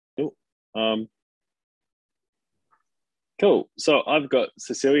Um, cool. So I've got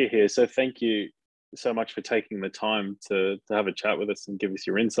Cecilia here. So thank you so much for taking the time to have a chat with us and give us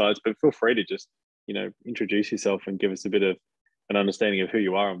your insights. But feel free to just, introduce yourself and give us a bit of an understanding of who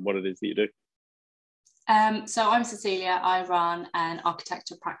you are and what it is that you do. So I'm Cecelia. I run an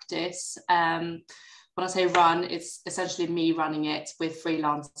architecture practice. When I say run, it's essentially me running it with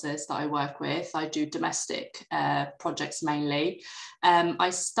freelancers that I work with. I do domestic projects mainly. I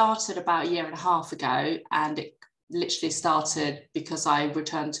started about a year and a half ago, and it literally started because I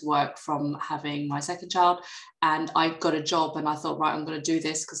returned to work from having my second child, and I got a job and I thought, right, I'm going to do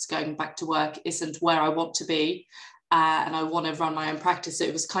this because going back to work isn't where I want to be, and I want to run my own practice. So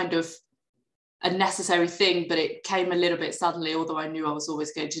it was kind of a necessary thing, but it came a little bit suddenly, although I knew I was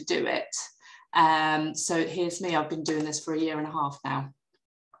always going to do it. So here's me. I've been doing this for a year and a half now.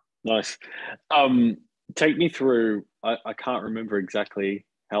 Nice. Take me through. I can't remember exactly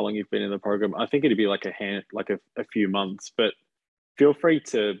how long you've been in the program. I think it'd be like a few months, but feel free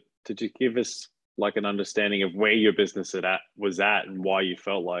to just give us like an understanding of where your business was at and why you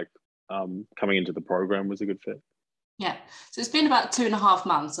felt like coming into the program was a good fit. Yeah, so it's been about 2.5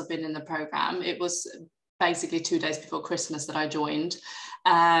 months I've been in the program. It was basically 2 days before Christmas that I joined.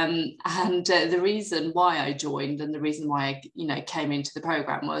 And the reason why I joined and the reason why I came into the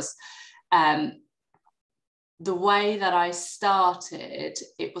program was the way that I started.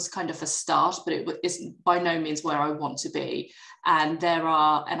 It was kind of a start, but it isn't by no means where I want to be. And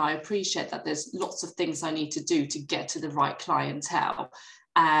I appreciate that there's lots of things I need to do to get to the right clientele.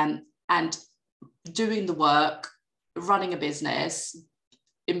 And doing the work, running a business,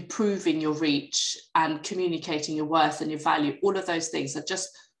 improving your reach and communicating your worth and your value, all of those things are just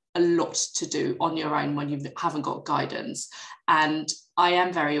a lot to do on your own when you haven't got guidance. And I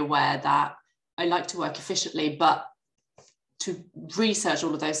am very aware that I like to work efficiently, but to research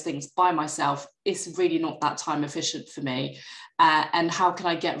all of those things by myself is really not that time efficient for me. And how can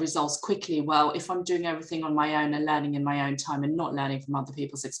I get results quickly? Well, if I'm doing everything on my own and learning in my own time and not learning from other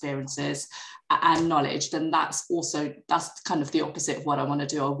people's experiences and knowledge, then that's kind of the opposite of what I want to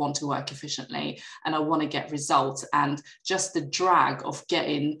do. I want to work efficiently and I want to get results. And just the drag of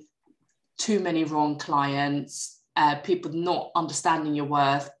getting too many wrong clients, people not understanding your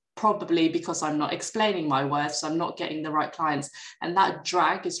worth, probably because I'm not explaining my worth, so I'm not getting the right clients, and that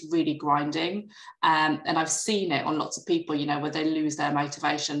drag is really grinding. And I've seen it on lots of people, where they lose their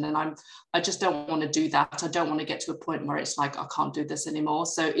motivation, and I just don't want to do that. I don't want to get to a point where it's like I can't do this anymore.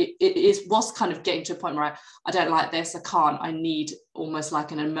 So it was kind of getting to a point where I don't like this, I need almost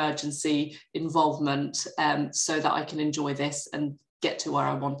like an emergency involvement, so that I can enjoy this and get to where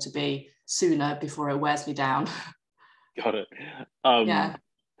I want to be sooner before it wears me down. Got it. Yeah.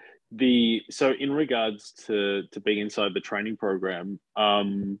 So in regards to being inside the training program,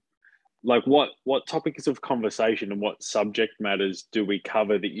 like what topics of conversation and what subject matters do we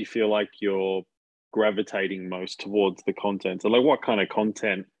cover that you feel like you're gravitating most towards the content? So like what kind of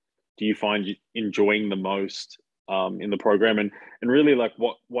content do you find you enjoying the most in the program, and really like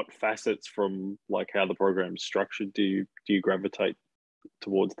what facets from like how the program's structured do you gravitate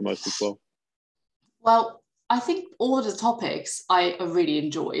towards the most as well? Well, I think all of the topics I really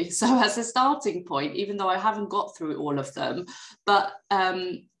enjoy. So as a starting point, even though I haven't got through all of them, but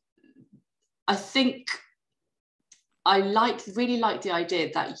I think I really like the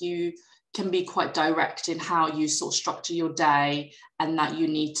idea that you can be quite direct in how you sort of structure your day, and that you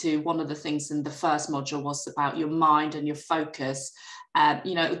need to, one of the things in the first module was about your mind and your focus.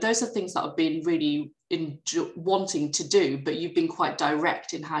 Those are things that I've been really wanting to do, but you've been quite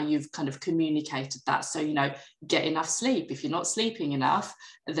direct in how you've kind of communicated that. So, get enough sleep. If you're not sleeping enough,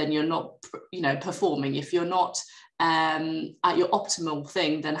 then you're not, performing. If you're not at your optimal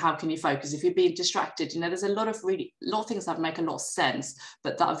thing, then how can you focus? If you're being distracted, there's a lot of things that make a lot of sense,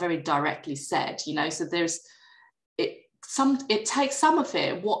 but that are very directly said, so it takes some of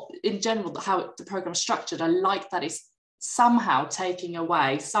it, what in general, how the program's structured. I like that it's somehow taking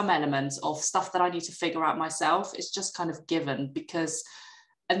away some elements of stuff that I need to figure out myself. It's just kind of given, because,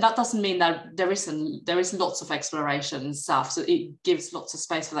 and that doesn't mean that there is lots of exploration and stuff, so it gives lots of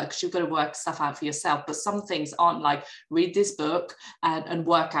space for that, because you've got to work stuff out for yourself. But some things aren't like read this book and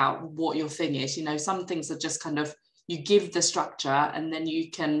work out what your thing is. Some things are just kind of, you give the structure and then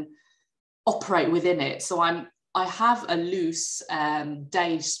you can operate within it. So I have a loose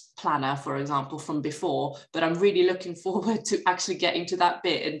days planner, for example, from before, but I'm really looking forward to actually getting to that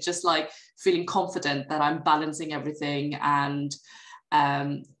bit and just like feeling confident that I'm balancing everything and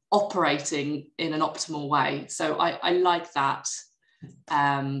operating in an optimal way. So I like that,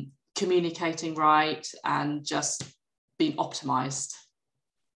 communicating right and just being optimized.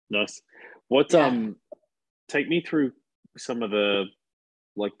 Nice. What Yeah. take me through some of the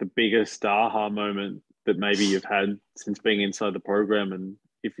like the biggest aha moment that maybe you've had since being inside the program, and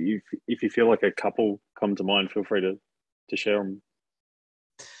if you feel like a couple come to mind, feel free to share them.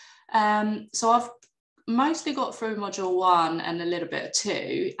 So I've mostly got through module 1 and a little bit of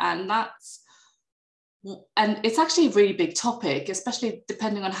 2, and it's actually a really big topic, especially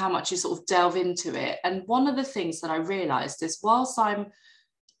depending on how much you sort of delve into it. And one of the things that I realized is, whilst I'm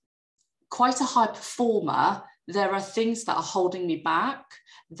quite a high performer, there are things that are holding me back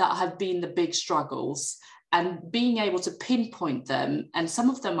that have been the big struggles, and being able to pinpoint them, and some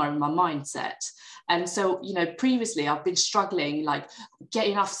of them are in my mindset. And so, previously I've been struggling, like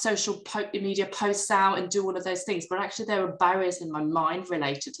getting enough social media posts out and do all of those things, but actually there were barriers in my mind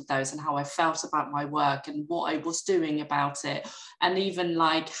related to those, and how I felt about my work and what I was doing about it, and even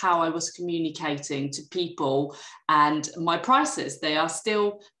like how I was communicating to people. And my prices, they are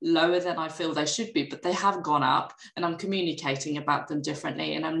still lower than I feel they should be, but they have gone up, and I'm communicating about them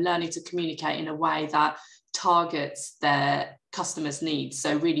differently, and I'm learning to communicate in a way that targets their customers' needs.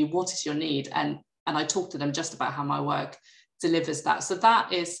 So really, what is your need? And I talk to them just about how my work delivers that. So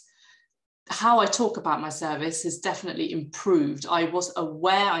that is how I talk about my service has definitely improved. I was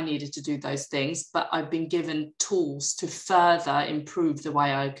aware I needed to do those things, but I've been given tools to further improve the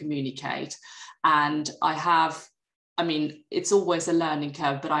way I communicate. And it's always a learning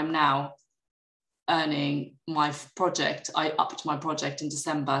curve, but I'm now earning my project. I upped my project in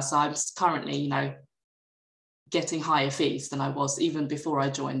December. So I'm currently, getting higher fees than I was even before I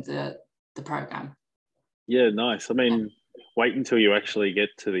joined the program. Yeah, nice. I Yeah. mean, wait until you actually get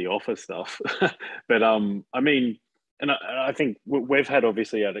to the offer stuff. But I mean, and I think we've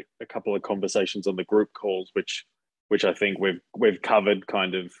obviously had a couple of conversations on the group calls, which I think we've covered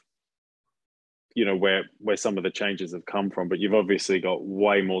kind of, where some of the changes have come from. But you've obviously got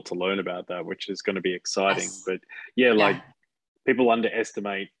way more to learn about that, which is going to be exciting. Yes. But yeah, like Yeah. people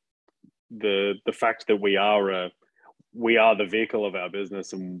underestimate the fact that we are the vehicle of our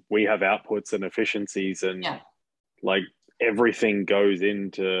business, and we have outputs and efficiencies, and Yeah. like everything goes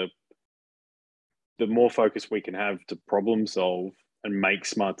into the more focus we can have to problem solve and make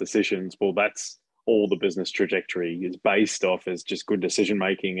smart decisions. Well, that's all the business trajectory is based off, is just good decision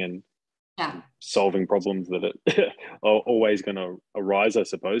making and Yeah. solving problems that are always going to arise, I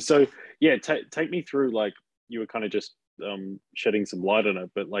suppose. So yeah, take me through, like you were kind of just shedding some light on it,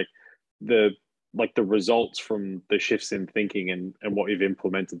 but the the results from the shifts in thinking and what you've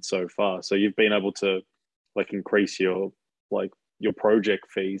implemented so far. So you've been able to like increase your project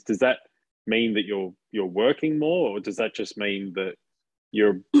fees. Does that mean that you're working more, or does that just mean that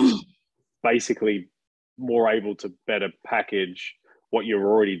you're basically more able to better package what you're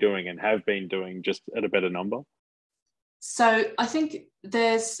already doing and have been doing, just at a better number? So I think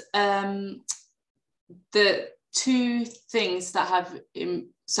there's the two things that have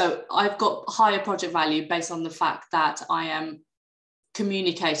so I've got higher project value based on the fact that I am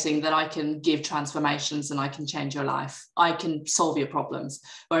communicating that I can give transformations and I can change your life. I can solve your problems.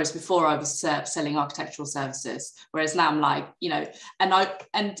 Whereas before I was selling architectural services. Whereas now I'm like,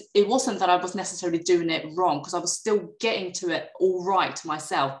 and it wasn't that I was necessarily doing it wrong, because I was still getting to it all right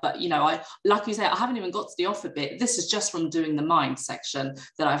myself. But, I, like you say, I haven't even got to the offer bit. This is just from doing the mind section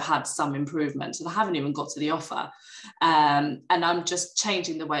that I've had some improvement, and I haven't even got to the offer. And I'm just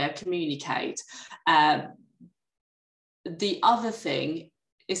changing the way I communicate. The other thing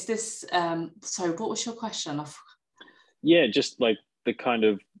is this, sorry, what was your question? Yeah, just like the kind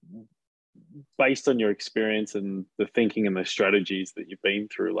of, based on your experience and the thinking and the strategies that you've been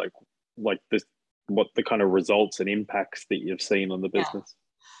through, like this, what the kind of results and impacts that you've seen on the business.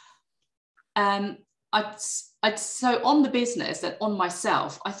 Yeah. So on the business and on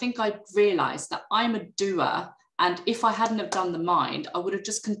myself, I think I realized that I'm a doer. And if I hadn't have done the mind, I would have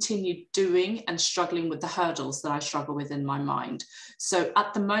just continued doing and struggling with the hurdles that I struggle with in my mind. So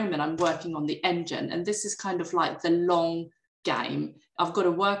at the moment, I'm working on the engine, and this is kind of like the long game. I've got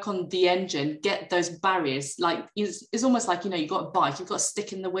to work on the engine, get those barriers. Like it's almost like, you've got a bike, you've got a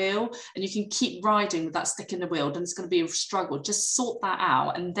stick in the wheel, and you can keep riding with that stick in the wheel, and it's going to be a struggle. Just sort that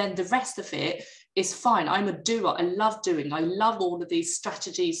out, and then the rest of it is fine. I'm a doer. I love doing. I love all of these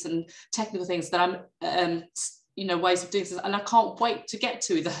strategies and technical things that I'm ways of doing this, and I can't wait to get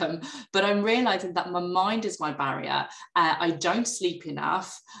to them. But I'm realizing that my mind is my barrier. I don't sleep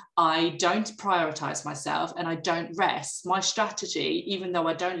enough, I don't prioritize myself, and I don't rest. My strategy, even though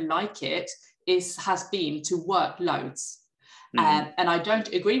I don't like it, has been to work loads. Mm. And I don't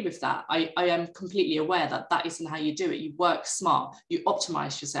agree with that. I am completely aware that that isn't how you do it. You work smart, you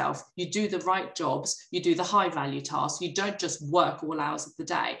optimize yourself, you do the right jobs, you do the high value tasks, you don't just work all hours of the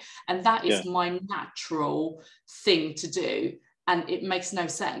day. And that Yeah. is my natural thing to do. And it makes no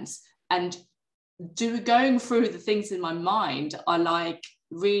sense. And going through the things in my mind are like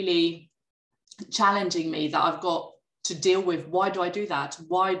really challenging me, that I've got to deal with. Why do I do that?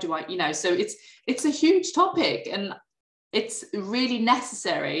 Why do I, so it's a huge topic, and it's really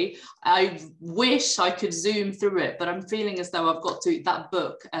necessary. I wish I could zoom through it, but I'm feeling as though I've got to, that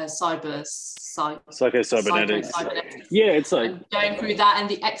book, Cybernetics. Yeah, it's like, I'm going through that and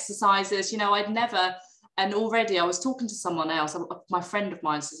the exercises. I'd never, and already I was talking to someone else. My friend of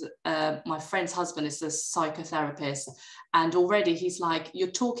mine, my friend's husband is a psychotherapist, and already he's like, you're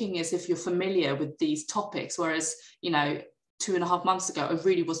talking as if you're familiar with these topics, whereas 2.5 months ago, I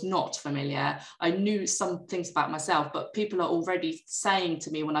really was not familiar. I knew some things about myself, but people are already saying to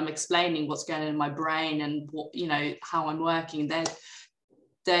me when I'm explaining what's going on in my brain and what, how I'm working, there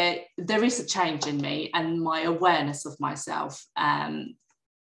is a change in me and my awareness of myself, and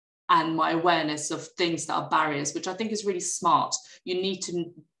my awareness of things that are barriers, which I think is really smart. You need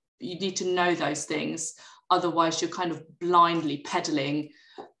to know those things. Otherwise, you're kind of blindly pedaling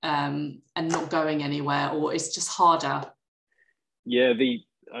and not going anywhere, or it's just harder. Yeah,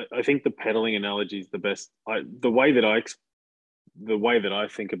 I think the pedaling analogy is the best. The way that I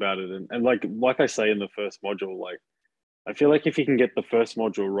think about it, and like I say in the first module, like I feel like if you can get the first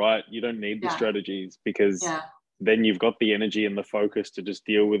module right, you don't need the strategies, because then you've got the energy and the focus to just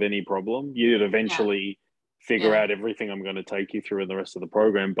deal with any problem. You'd eventually figure out everything I'm going to take you through in the rest of the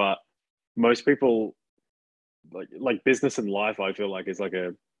program. But most people, like business and life, I feel like is like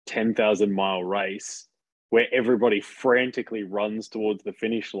a 10,000-mile race where everybody frantically runs towards the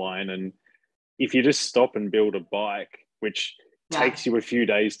finish line. And if you just stop and build a bike, which takes you a few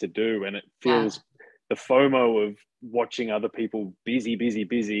days to do, and it feels the FOMO of watching other people busy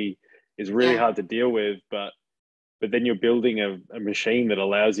is really hard to deal with. But then you're building a machine that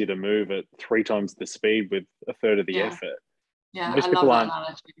allows you to move at 3 times the speed with a third of the effort. I love that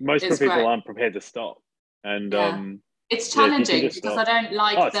analogy. Most people aren't prepared to stop. And it's challenging because I don't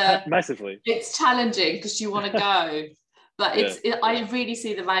like massively. It's challenging because you want to go, but I really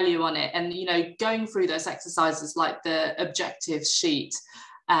see the value on it. And going through those exercises like the objectives sheet,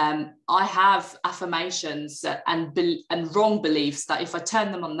 I have affirmations and wrong beliefs that, if I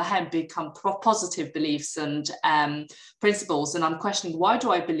turn them on the head, become positive beliefs and principles. And I'm questioning, why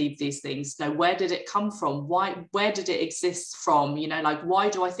do I believe these things? Where did it come from? Where did it exist from? Why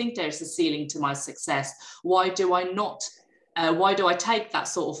do I think there's a ceiling to my success? Why do I not? Why do I take that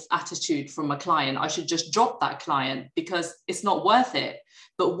sort of attitude from a client? I should just drop that client because it's not worth it.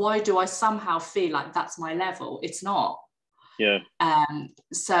 But why do I somehow feel like that's my level? It's not. Yeah.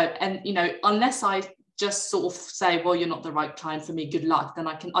 Unless I just sort of say, well, you're not the right client for me, good luck, then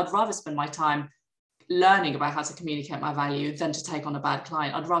I'd rather spend my time learning about how to communicate my value than to take on a bad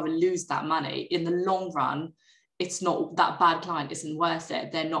client. I'd rather lose that money. In the long run, it's not, that bad client isn't worth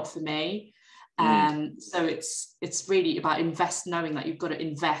it. They're not for me. So it's really about knowing that you've got to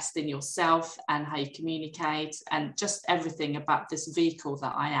invest in yourself and how you communicate and just everything about this vehicle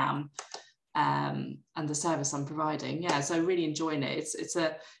that I am. And the service I'm providing. So really enjoying it.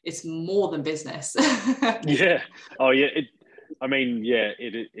 It's more than business. Yeah. Oh yeah.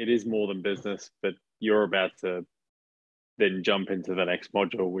 It is more than business, but you're about to then jump into the next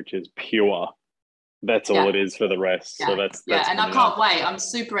module, which is pure. That's all it is for the rest. So that's and I can't wait. I'm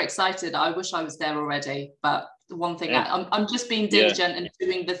super excited. I wish I was there already, but the one thing I'm just being diligent and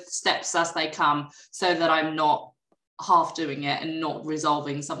doing the steps as they come, so that I'm not half doing it and not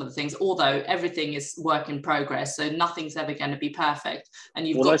resolving some of the things, although everything is work in progress, so nothing's ever going to be perfect, and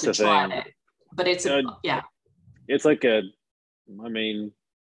you've got to try it. But it's it's like as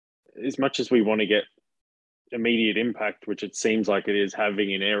much as we want to get immediate impact, which it seems like it is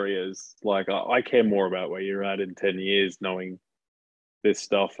having in areas, like I care more about where you're at in 10 years, knowing this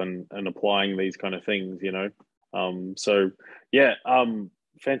stuff and applying these kind of things,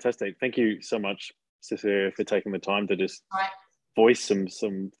 fantastic. Thank you so much, Cecelia, for taking the time to just voice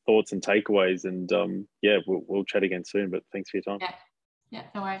some thoughts and takeaways. And we'll chat again soon. But thanks for your time. Yeah,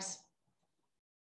 no worries.